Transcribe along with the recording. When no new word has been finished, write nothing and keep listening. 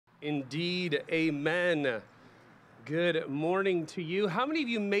Indeed, amen. Good morning to you. How many of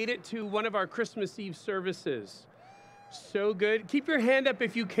you made it to one of our Christmas Eve services? So good. Keep your hand up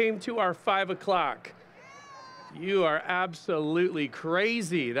if you came to our 5 o'clock. You are absolutely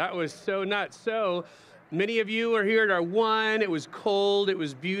crazy. That was so nuts. So many of you are here at our 1. It was cold. It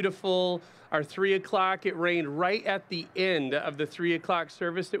was beautiful. Our 3 o'clock, it rained right at the end of the 3 o'clock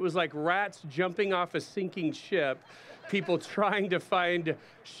service. It was like rats jumping off a sinking ship. People trying to find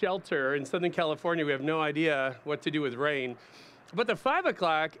shelter. In Southern California, we have no idea what to do with rain. But the 5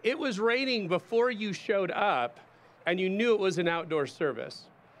 o'clock, it was raining before you showed up, and you knew it was an outdoor service.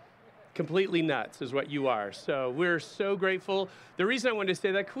 Completely nuts is what you are. So we're so grateful. The reason I wanted to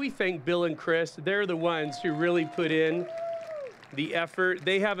say that, can we thank Bill and Chris? They're the ones who really put in the effort.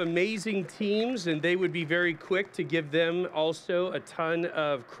 They have amazing teams, and they would be very quick to give them also a ton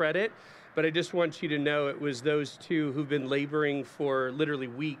of credit. But I just want you to know it was those two who've been laboring for literally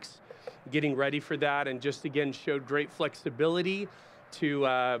weeks getting ready for that, and just again showed great flexibility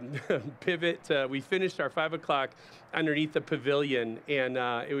to pivot. We finished our 5 o'clock underneath the pavilion, and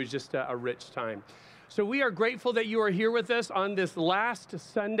it was just a rich time. So we are grateful that you are here with us on this last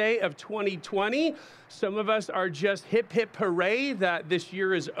Sunday of 2020. Some of us are just hip, hip, hooray that this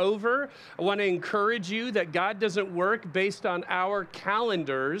year is over. I want to encourage you that God doesn't work based on our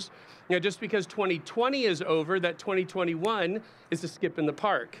calendars. You know, just because 2020 is over, that 2021 is a skip in the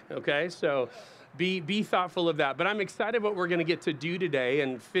park, okay? So be thoughtful of that. But I'm excited what we're going to get to do today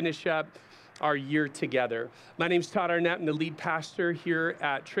and finish up our year together. My name's Todd Arnett. I'm the lead pastor here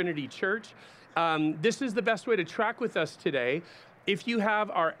at Trinity Church. This is the best way to track with us today. If you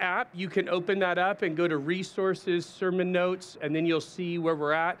have our app, you can open that up and go to resources, sermon notes, and then you'll see where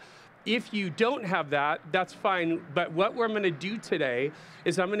we're at. If you don't have that, that's fine. But what we're going to do today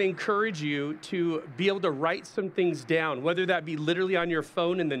is I'm going to encourage you to be able to write some things down, whether that be literally on your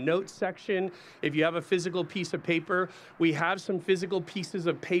phone in the notes section. If you have a physical piece of paper, we have some physical pieces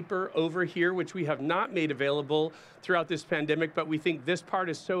of paper over here, which we have not made available throughout this pandemic. But we think this part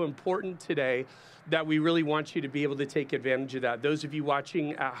is so important today that we really want you to be able to take advantage of that. Those of you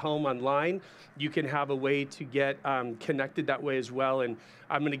watching at home online, you can have a way to get connected that way as well. And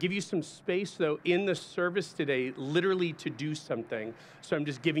I'm going to give you some space, though, in the service today, literally to do something. So I'm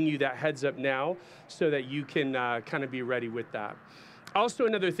just giving you that heads up now so that you can kind of be ready with that. Also,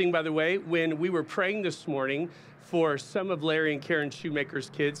 another thing, by the way, when we were praying this morning for some of Larry and Karen Shoemaker's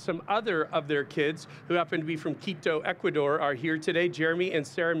kids, some other of their kids who happen to be from Quito, Ecuador, are here today. Jeremy and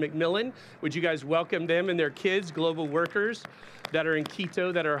Sarah McMillan, would you guys welcome them and their kids, global workers that are in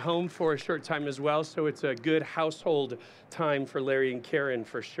Quito, that are home for a short time as well. So it's a good household time for Larry and Karen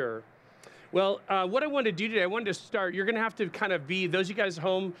for sure. Well, what I wanted to do today, I wanted to start, you're going to have to kind of be, those of you guys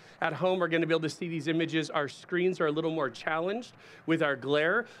at home are going to be able to see these images. Our screens are a little more challenged with our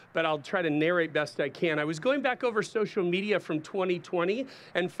glare, but I'll try to narrate best I can. I was going back over social media from 2020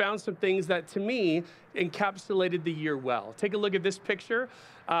 and found some things that, to me, encapsulated the year well. Take a look at this picture.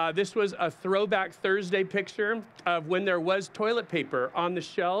 This was a throwback Thursday picture of when there was toilet paper on the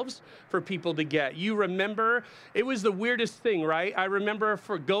shelves for people to get. You remember, it was the weirdest thing, right? I remember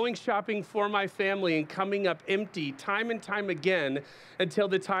for going shopping for my family and coming up empty time and time again until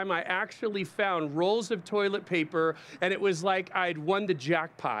the time I actually found rolls of toilet paper, and it was like I'd won the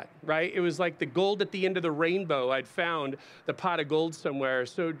jackpot, right? It was like the gold at the end of the rainbow. I'd found the pot of gold somewhere.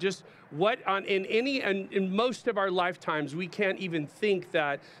 So just in most of our lifetimes, we can't even think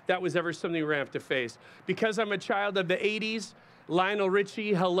that was ever something we're going to have to face. Because I'm a child of the 80s, Lionel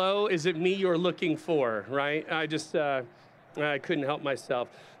Richie, hello, is it me you're looking for, right? I couldn't help myself.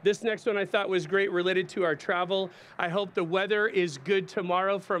 This next one I thought was great, related to our travel. I hope the weather is good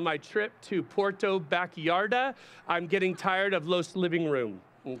tomorrow for my trip to Puerto Vallarta. I'm getting tired of Los Living Room,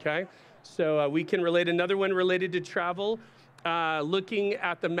 okay? So we can relate. Another one related to travel. Looking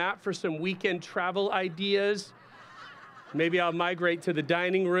at the map for some weekend travel ideas. Maybe I'll migrate to the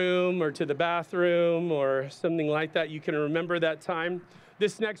dining room or to the bathroom or something like that. You can remember that time.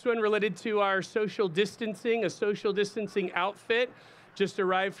 This next one related to our social distancing, a social distancing outfit. Just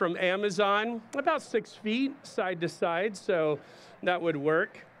arrived from Amazon, about 6 feet side to side, so that would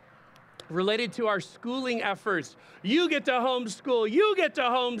work. Related to our schooling efforts. You get to homeschool, you get to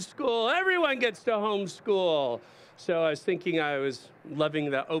homeschool, everyone gets to homeschool. So I was thinking, I was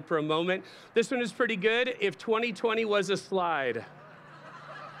loving the Oprah moment. This one is pretty good. If 2020 was a slide.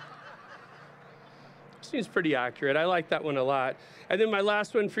 Seems pretty accurate. I like that one a lot. And then my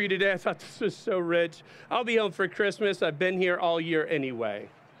last one for you today, I thought this was so rich. I'll be home for Christmas. I've been here all year anyway.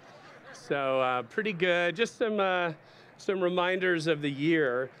 So pretty good. Just some reminders of the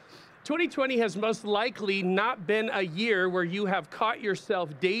year. 2020 has most likely not been a year where you have caught yourself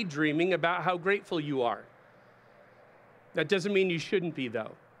daydreaming about how grateful you are. That doesn't mean you shouldn't be,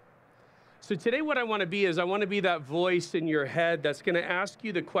 though. So today what I want to be is I want to be that voice in your head that's going to ask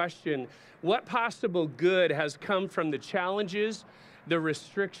you the question, what possible good has come from the challenges, the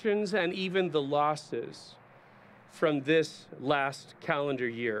restrictions, and even the losses from this last calendar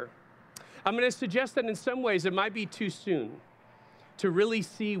year? I'm going to suggest that in some ways it might be too soon to really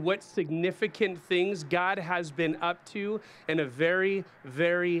see what significant things God has been up to in a very,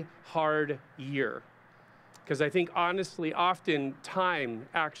 very hard year. Because I think honestly, often time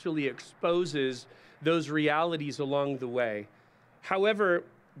actually exposes those realities along the way. However,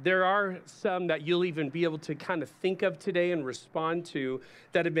 there are some that you'll even be able to kind of think of today and respond to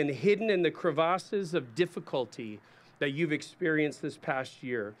that have been hidden in the crevasses of difficulty that you've experienced this past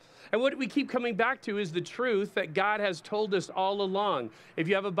year. And what we keep coming back to is the truth that God has told us all along. If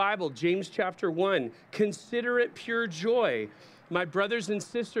you have a Bible, James chapter 1, consider it pure joy, my brothers and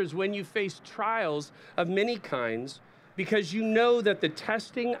sisters, when you face trials of many kinds, because you know that the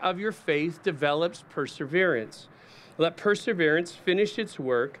testing of your faith develops perseverance. Let perseverance finish its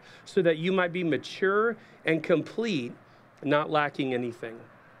work so that you might be mature and complete, not lacking anything.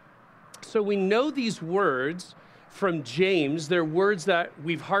 So we know these words from James. They're words that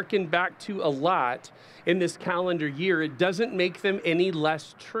we've hearkened back to a lot in this calendar year. It doesn't make them any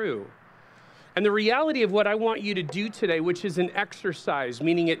less true. And the reality of what I want you to do today, which is an exercise,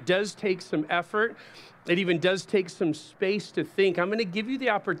 meaning it does take some effort, it even does take some space to think. I'm going to give you the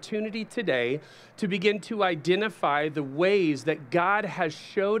opportunity today to begin to identify the ways that God has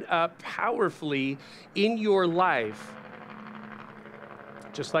showed up powerfully in your life.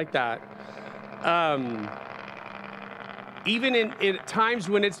 Just like that. Even in times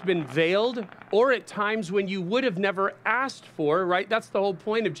when it's been veiled, or at times when you would have never asked for, right? That's the whole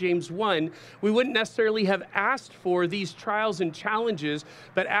point of James 1. We wouldn't necessarily have asked for these trials and challenges,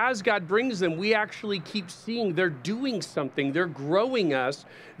 but as God brings them, we actually keep seeing they're doing something. They're growing us.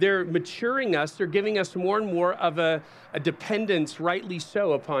 They're maturing us. They're giving us more and more of a dependence, rightly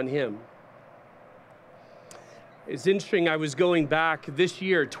so, upon Him. It's interesting, I was going back this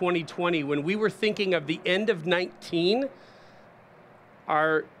year, 2020, when we were thinking of the end of 19,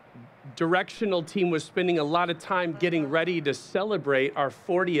 our directional team was spending a lot of time getting ready to celebrate our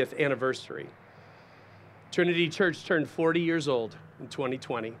 40th anniversary. Trinity Church turned 40 years old in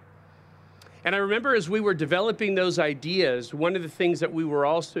 2020. And I remember as we were developing those ideas, one of the things that we were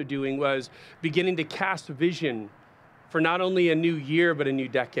also doing was beginning to cast vision for not only a new year, but a new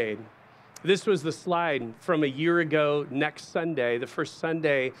decade. This was the slide from a year ago, next Sunday, the first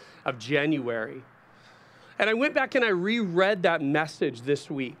Sunday of January. And I went back and I reread that message this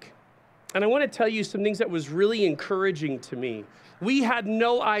week. And I want to tell you some things that was really encouraging to me. We had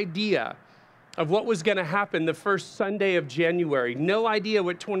no idea of what was going to happen the first Sunday of January. No idea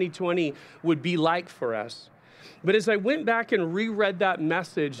what 2020 would be like for us. But as I went back and reread that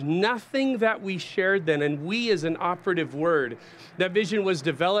message, nothing that we shared then, and we as an operative word, that vision was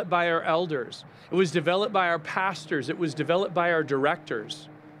developed by our elders. It was developed by our pastors. It was developed by our directors,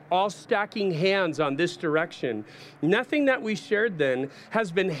 all stacking hands on this direction. Nothing that we shared then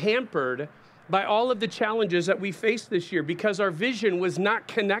has been hampered by all of the challenges that we faced this year, because our vision was not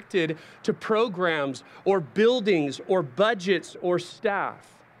connected to programs or buildings or budgets or staff.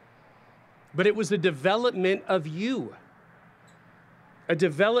 But it was a development of you, a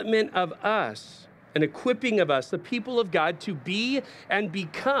development of us, an equipping of us, the people of God, to be and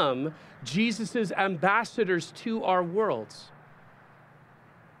become Jesus's ambassadors to our worlds.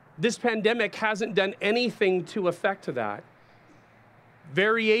 This pandemic hasn't done anything to affect that.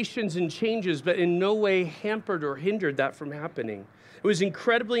 Variations and changes, but in no way hampered or hindered that from happening. It was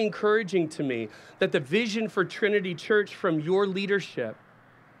incredibly encouraging to me that the vision for Trinity Church from your leadership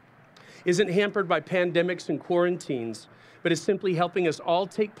isn't hampered by pandemics and quarantines, but is simply helping us all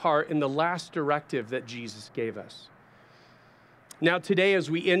take part in the last directive that Jesus gave us. Now today,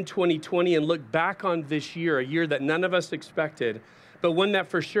 as we end 2020 and look back on this year, a year that none of us expected, but one that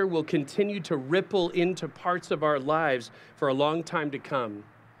for sure will continue to ripple into parts of our lives for a long time to come.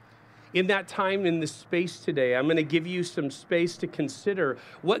 In that time, in this space today, I'm going to give you some space to consider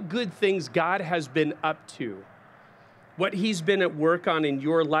what good things God has been up to, what He's been at work on in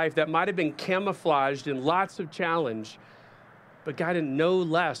your life that might have been camouflaged in lots of challenge, but God in no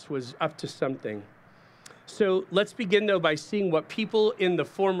less was up to something. So let's begin, though, by seeing what people in the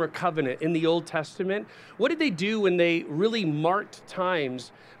former covenant, in the Old Testament, what did they do when they really marked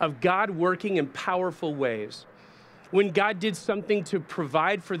times of God working in powerful ways? when God did something to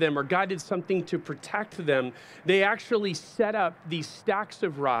provide for them or God did something to protect them, they actually set up these stacks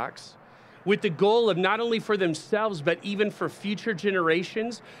of rocks with the goal of not only for themselves, but even for future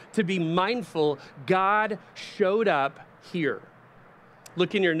generations to be mindful, God showed up here.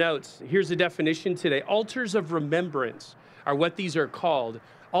 Look in your notes. Here's a definition today. Altars of remembrance are what these are called.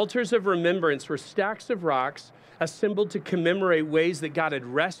 Altars of remembrance were stacks of rocks assembled to commemorate ways that God had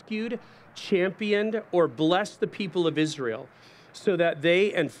rescued, championed, or blessed the people of Israel so that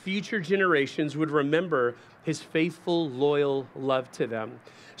they and future generations would remember his faithful, loyal love to them.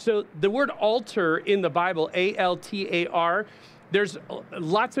 So the word altar in the Bible, A-L-T-A-R, there's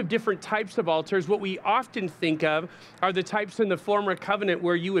lots of different types of altars. What we often think of are the types in the former covenant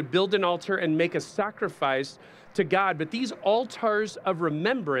where you would build an altar and make a sacrifice to God. But these altars of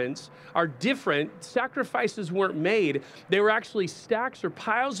remembrance are different. Sacrifices weren't made. They were actually stacks or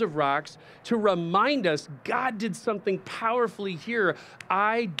piles of rocks to remind us God did something powerfully here.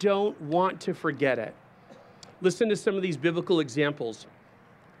 I don't want to forget it. Listen to some of these biblical examples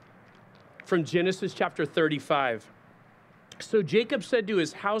from Genesis chapter 35. So Jacob said to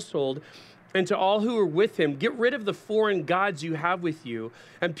his household and to all who were with him, get rid of the foreign gods you have with you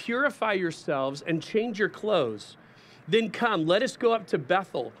and purify yourselves and change your clothes. Then come, let us go up to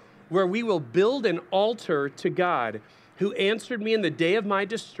Bethel, where we will build an altar to God, who answered me in the day of my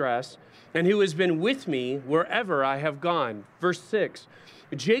distress and who has been with me wherever I have gone. Verse 6,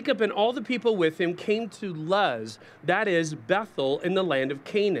 Jacob and all the people with him came to Luz, that is Bethel, in the land of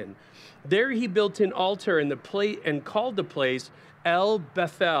Canaan. There he built an altar in the place and called the place El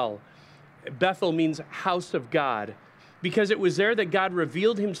Bethel. Bethel means house of God, because it was there that God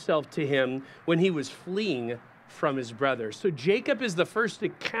revealed himself to him when he was fleeing from his brothers. So Jacob is the first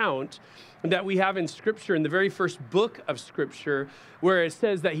account that we have in Scripture, in the very first book of Scripture, where it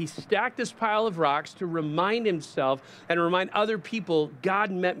says that he stacked this pile of rocks to remind himself and remind other people, God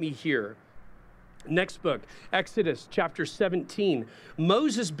met me here. Next book, Exodus chapter 17.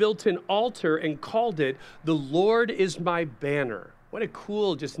 Moses built an altar and called it, the Lord is my banner. What a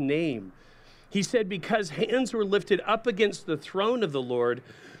cool just name. He said, because hands were lifted up against the throne of the Lord,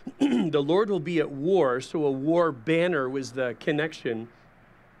 the Lord will be at war. So a war banner was the connection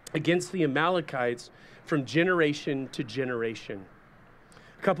against the Amalekites from generation to generation.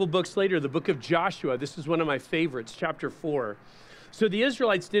 A couple books later, the book of Joshua. This is one of my favorites, chapter 4. So the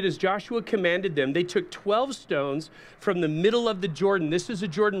Israelites did as Joshua commanded them. They took 12 stones from the middle of the Jordan. This is a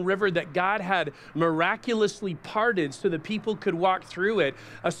Jordan River that God had miraculously parted so the people could walk through it.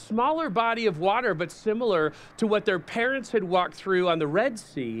 A smaller body of water, but similar to what their parents had walked through on the Red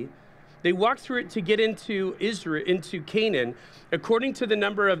Sea. They walked through it to get into Israel, into Canaan, according to the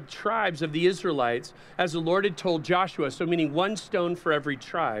number of tribes of the Israelites, as the Lord had told Joshua, so meaning one stone for every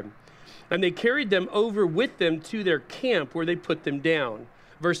tribe. And they carried them over with them to their camp where they put them down.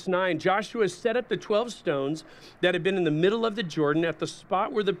 Verse 9, Joshua set up the 12 stones that had been in the middle of the Jordan at the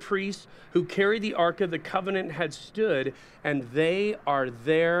spot where the priests who carried the Ark of the Covenant had stood, and they are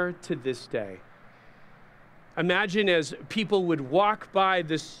there to this day. Imagine as people would walk by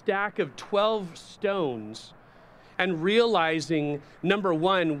this stack of 12 stones and realizing, number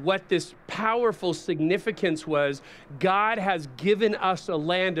one, what this powerful significance was. God has given us a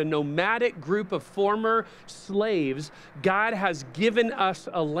land, a nomadic group of former slaves. God has given us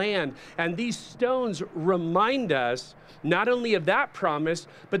a land. And these stones remind us not only of that promise,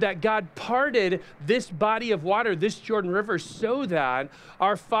 but that God parted this body of water, this Jordan River, so that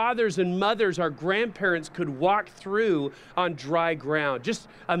our fathers and mothers, our grandparents could walk through on dry ground. Just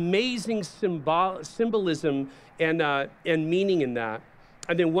amazing symbolism and meaning in that.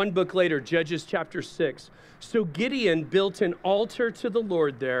 And then one book later, Judges chapter 6. So Gideon built an altar to the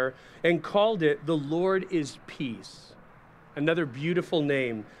Lord there and called it, the Lord is Peace. Another beautiful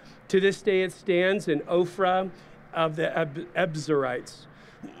name. To this day it stands in Ophrah of the Ebzerites.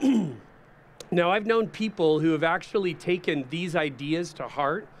 Now I've known people who have actually taken these ideas to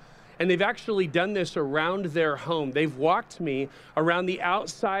heart, and they've actually done this around their home. They've walked me around the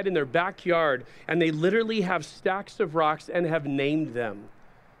outside in their backyard, and they literally have stacks of rocks and have named them.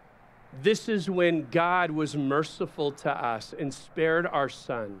 This is when God was merciful to us and spared our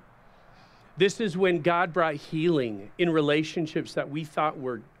son. This is when God brought healing in relationships that we thought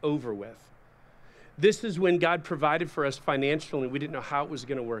were over with. This is when God provided for us financially. We didn't know how it was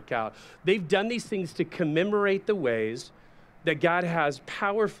going to work out. They've done these things to commemorate the ways that God has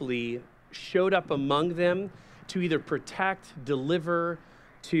powerfully showed up among them to either protect, deliver,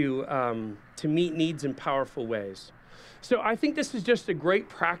 to meet needs in powerful ways. So I think this is just a great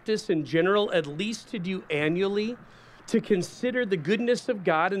practice in general, at least to do annually, to consider the goodness of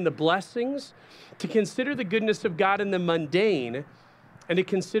God and the blessings, to consider the goodness of God in the mundane, and to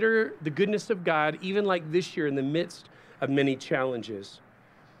consider the goodness of God even like this year in the midst of many challenges.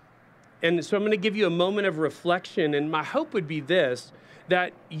 And so I'm going to give you a moment of reflection, and my hope would be this,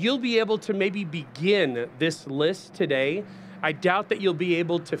 that you'll be able to maybe begin this list today. I doubt that you'll be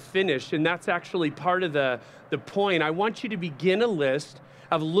able to finish, and that's actually part of the point. I want you to begin a list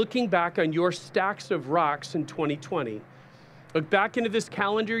of looking back on your stacks of rocks in 2020. Look back into this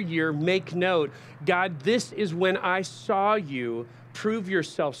calendar year, make note, God, this is when I saw you prove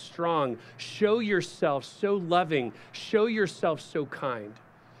yourself strong, show yourself so loving, show yourself so kind.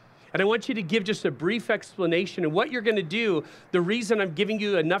 And I want you to give just a brief explanation. And what you're going to do, the reason I'm giving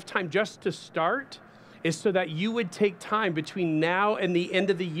you enough time just to start is so that you would take time between now and the end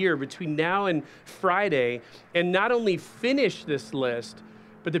of the year, between now and Friday, and not only finish this list,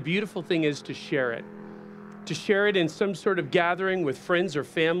 but the beautiful thing is to share it. To share it in some sort of gathering with friends or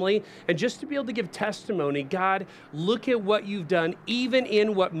family, and just to be able to give testimony. God, look at what you've done, even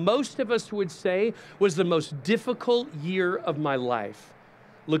in what most of us would say was the most difficult year of my life.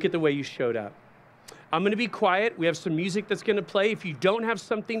 Look at the way you showed up. I'm going to be quiet. We have some music that's going to play. If you don't have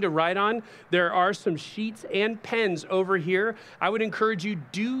something to write on, there are some sheets and pens over here. I would encourage you,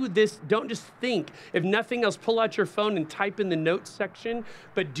 do this. Don't just think. If nothing else, pull out your phone and type in the notes section,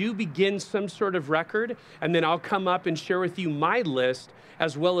 but do begin some sort of record, and then I'll come up and share with you my list,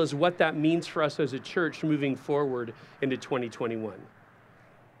 as well as what that means for us as a church moving forward into 2021.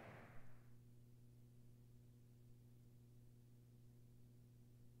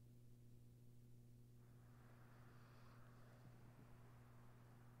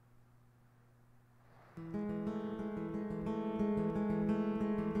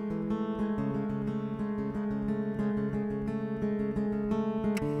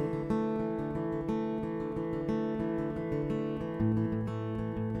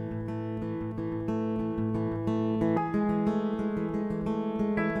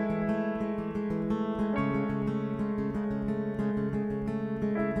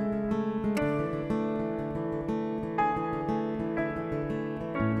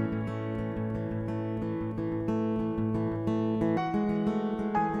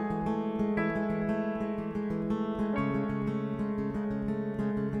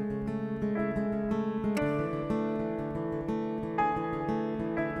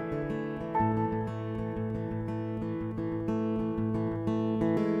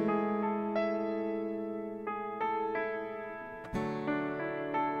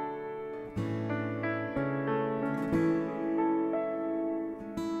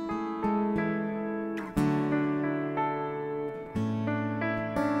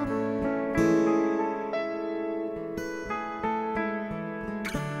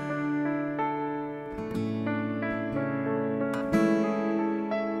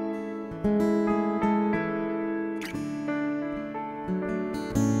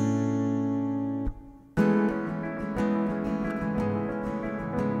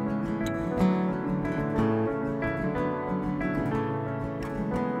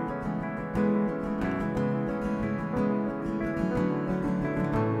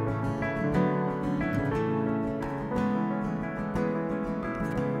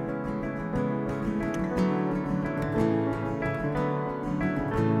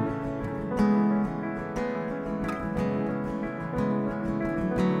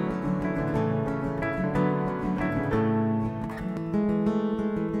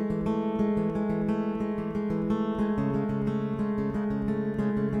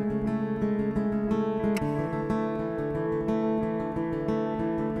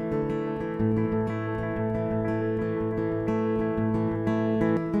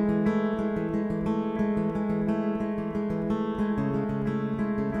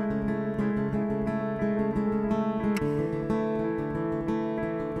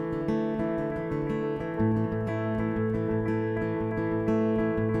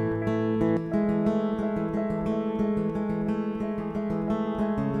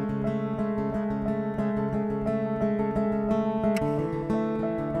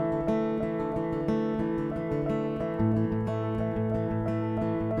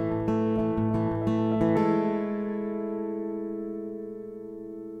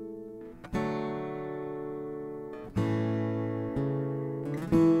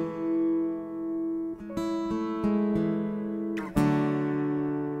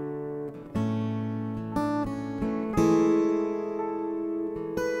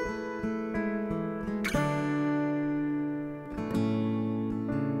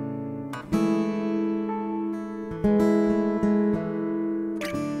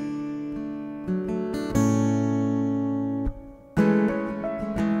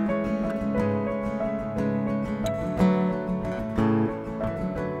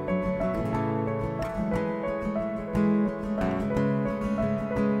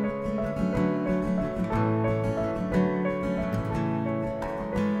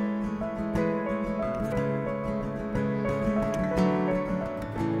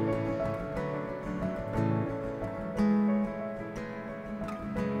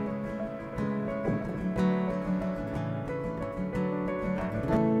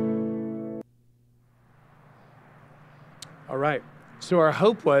 All right. So our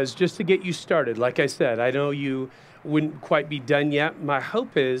hope was just to get you started. Like I said, I know you wouldn't quite be done yet. My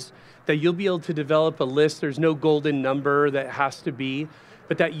hope is that you'll be able to develop a list. There's no golden number that has to be,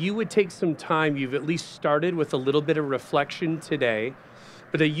 but that you would take some time. You've at least started with a little bit of reflection today,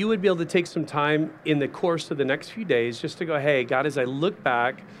 but that you would be able to take some time in the course of the next few days just to go, hey, God, as I look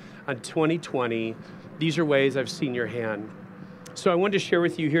back on 2020, these are ways I've seen your hand. So I wanted to share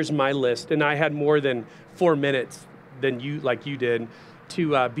with you, here's my list, and I had more than 4 minutes than you did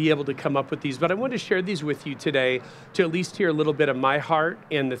to be able to come up with these. But I wanted to share these with you today to at least hear a little bit of my heart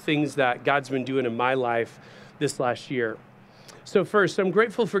and the things that God's been doing in my life this last year. So first, I'm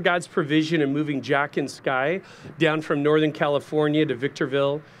grateful for God's provision in moving Jack and Sky down from Northern California to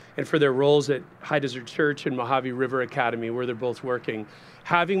Victorville, and for their roles at High Desert Church and Mojave River Academy, where they're both working.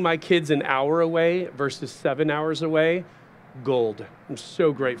 Having my kids an hour away versus 7 hours away, gold. I'm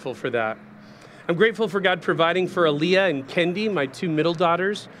so grateful for that. I'm grateful for God providing for Aaliyah and Kendi, my 2 middle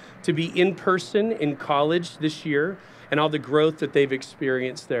daughters, to be in person in college this year and all the growth that they've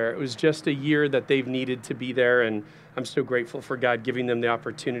experienced there. It was just a year that they've needed to be there, and I'm so grateful for God giving them the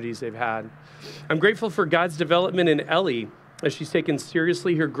opportunities they've had. I'm grateful for God's development in Ellie as she's taken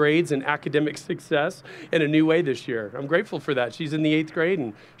seriously her grades and academic success in a new way this year. I'm grateful for that. She's in the 8th grade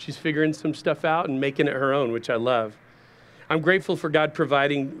and she's figuring some stuff out and making it her own, which I love. I'm grateful for God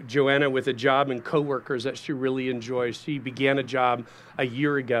providing Joanna with a job and coworkers that she really enjoys. She began a job a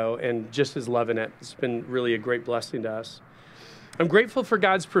year ago and just is loving it. It's been really a great blessing to us. I'm grateful for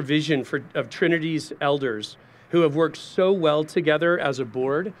God's provision of Trinity's elders who have worked so well together as a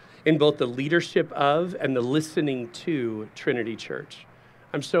board in both the leadership of and the listening to Trinity Church.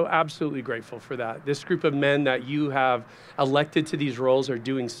 I'm so absolutely grateful for that. This group of men that you have elected to these roles are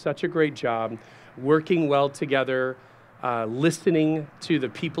doing such a great job, working well together, listening to the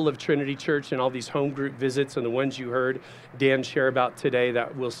people of Trinity Church and all these home group visits and the ones you heard Dan share about today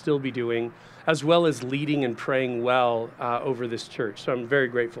that we'll still be doing, as well as leading and praying well over this church. So I'm very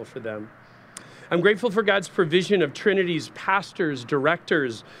grateful for them. I'm grateful for God's provision of Trinity's pastors,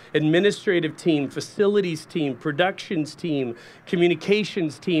 directors, administrative team, facilities team, productions team,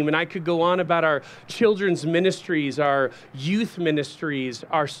 communications team, and I could go on about our children's ministries, our youth ministries,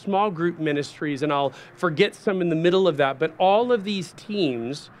 our small group ministries, and I'll forget some in the middle of that, but all of these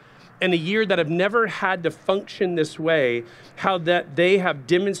teams in a year that have never had to function this way, how that they have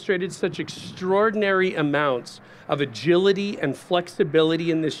demonstrated such extraordinary amounts of agility and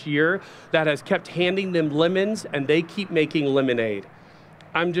flexibility in this year that has kept handing them lemons and they keep making lemonade.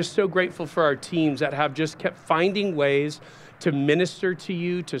 I'm just so grateful for our teams that have just kept finding ways to minister to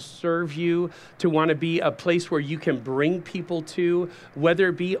you, to serve you, to want to be a place where you can bring people to, whether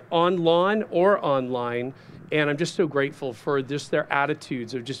it be on lawn or online. And I'm just so grateful for just their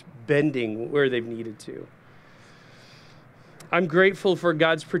attitudes of just bending where they've needed to. I'm grateful for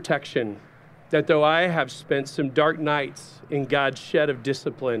God's protection, that though I have spent some dark nights in God's shed of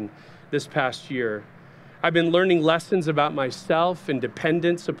discipline this past year, I've been learning lessons about myself and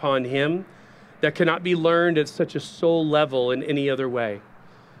dependence upon Him that cannot be learned at such a soul level in any other way.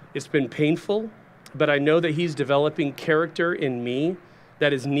 It's been painful, but I know that He's developing character in me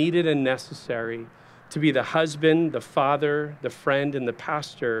that is needed and necessary to be the husband, the father, the friend, and the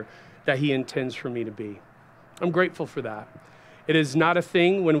pastor that He intends for me to be. I'm grateful for that. It is not a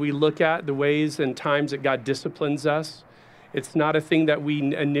thing when we look at the ways and times that God disciplines us. It's not a thing that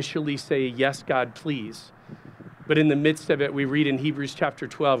we initially say, yes, God, please. But in the midst of it, we read in Hebrews chapter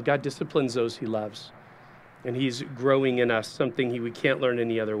 12, God disciplines those He loves. And He's growing in us something we can't learn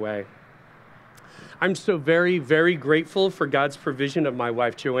any other way. I'm so very, very grateful for God's provision of my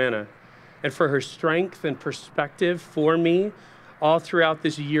wife, Joanna, and for her strength and perspective for me all throughout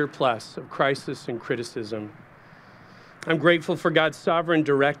this year plus of crisis and criticism. I'm grateful for God's sovereign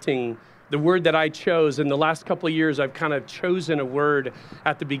directing. The word that I chose in the last couple of years, I've kind of chosen a word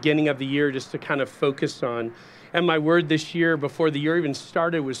at the beginning of the year just to kind of focus on. And my word this year, before the year even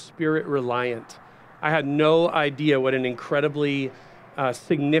started, was spirit reliant. I had no idea what an incredibly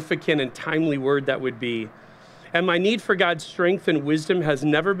significant and timely word that would be. And my need for God's strength and wisdom has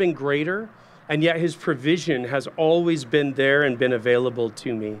never been greater, and yet His provision has always been there and been available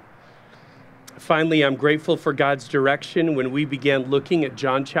to me. Finally, I'm grateful for God's direction when we began looking at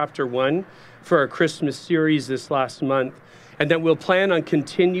John chapter 1 for our Christmas series this last month, and that we'll plan on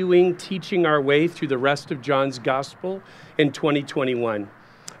continuing teaching our way through the rest of John's gospel in 2021.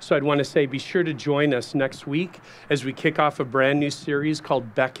 So I'd want to say, be sure to join us next week as we kick off a brand new series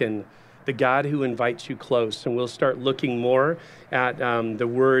called Beckon, the God who invites you close. And we'll start looking more at the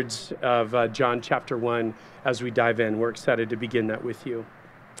words of John chapter 1 as we dive in. We're excited to begin that with you.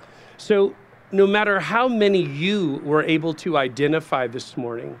 So no matter how many you were able to identify this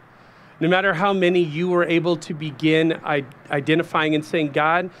morning, no matter how many you were able to begin identifying and saying,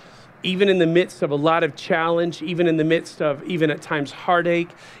 God, even in the midst of a lot of challenge, even in the midst of, even at times,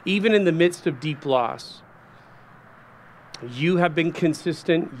 heartache, even in the midst of deep loss, you have been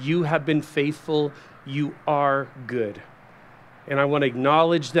consistent, you have been faithful, you are good. And I want to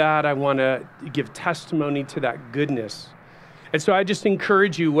acknowledge that. I want to give testimony to that goodness. And so I just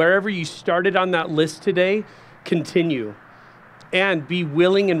encourage you, wherever you started on that list today, continue. And be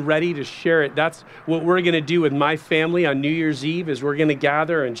willing and ready to share it. That's what we're going to do with my family on New Year's Eve, is we're going to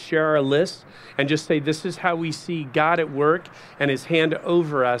gather and share our list and just say, this is how we see God at work and his hand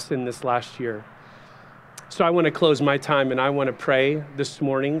over us in this last year. So I want to close my time and I want to pray this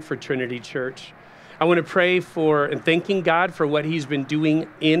morning for Trinity Church. I want to pray for and thanking God for what he's been doing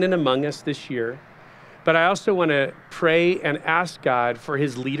in and among us this year. But I also want to pray and ask God for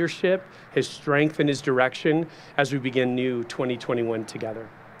his leadership, his strength, and his direction as we begin new 2021 together.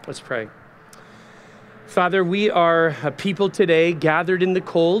 Let's pray. Father, we are a people today gathered in the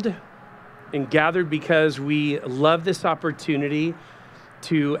cold and gathered because we love this opportunity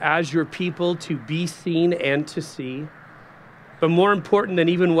to, as your people, to be seen and to see. But more important than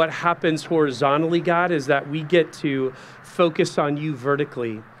even what happens horizontally, God, is that we get to focus on you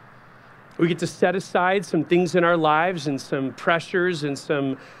vertically. We get to set aside some things in our lives and some pressures and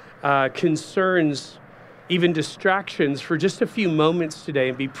some concerns, even distractions, for just a few moments today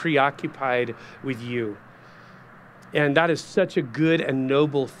and be preoccupied with you. And that is such a good and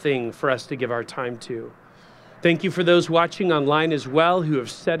noble thing for us to give our time to. Thank you for those watching online as well who have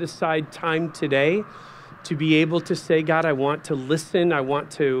set aside time today to be able to say, God, I want to listen. I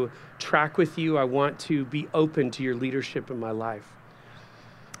want to track with you. I want to be open to your leadership in my life.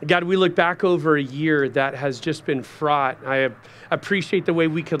 God, we look back over a year that has just been fraught. I appreciate the way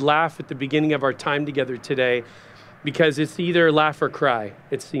we could laugh at the beginning of our time together today, because it's either laugh or cry,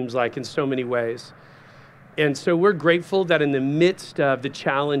 it seems like, in so many ways. And so we're grateful that in the midst of the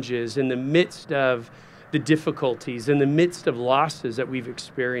challenges, in the midst of the difficulties, in the midst of losses that we've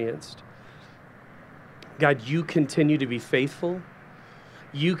experienced, God, you continue to be faithful.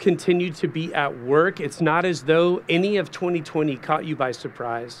 You continue to be at work. It's not as though any of 2020 caught you by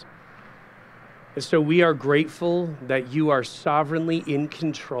surprise. And so we are grateful that you are sovereignly in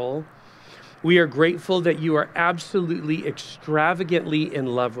control. We are grateful that you are absolutely extravagantly in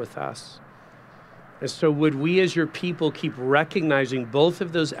love with us. And so would we as your people keep recognizing both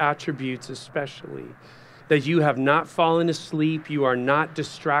of those attributes, especially that you have not fallen asleep, you are not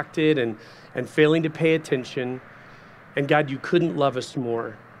distracted and failing to pay attention. And God, you couldn't love us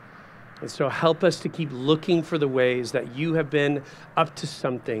more. And so help us to keep looking for the ways that you have been up to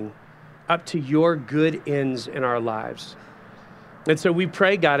something, up to your good ends in our lives. And so we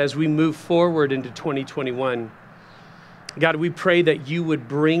pray, God, as we move forward into 2021, God, we pray that you would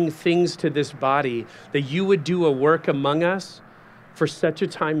bring things to this body, that you would do a work among us for such a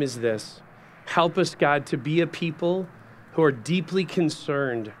time as this. Help us, God, to be a people who are deeply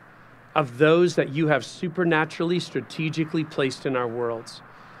concerned of those that you have supernaturally, strategically placed in our worlds.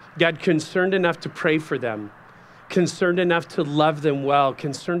 God, concerned enough to pray for them, concerned enough to love them well,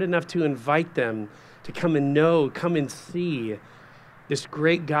 concerned enough to invite them to come and know, come and see this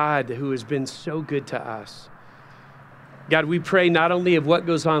great God who has been so good to us. God, we pray not only of what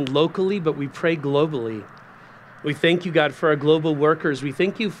goes on locally, but we pray globally. We thank you, God, for our global workers. We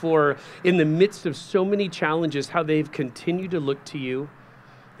thank you for, in the midst of so many challenges, how they've continued to look to you.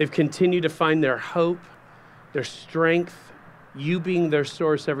 They've continued to find their hope, their strength, you being their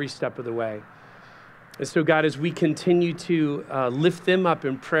source every step of the way. And so, God, as we continue to lift them up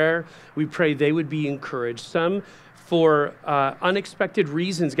in prayer, we pray they would be encouraged. Some, for unexpected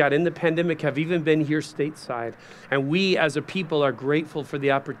reasons, God, in the pandemic have even been here stateside. And we as a people are grateful for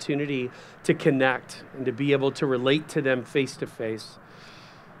the opportunity to connect and to be able to relate to them face to face.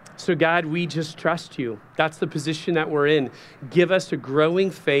 So God, we just trust you. That's the position that we're in. Give us a growing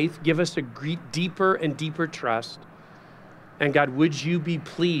faith. Give us a deeper and deeper trust. And God, would you be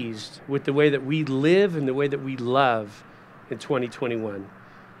pleased with the way that we live and the way that we love in 2021?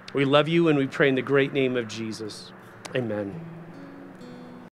 We love you and we pray in the great name of Jesus. Amen.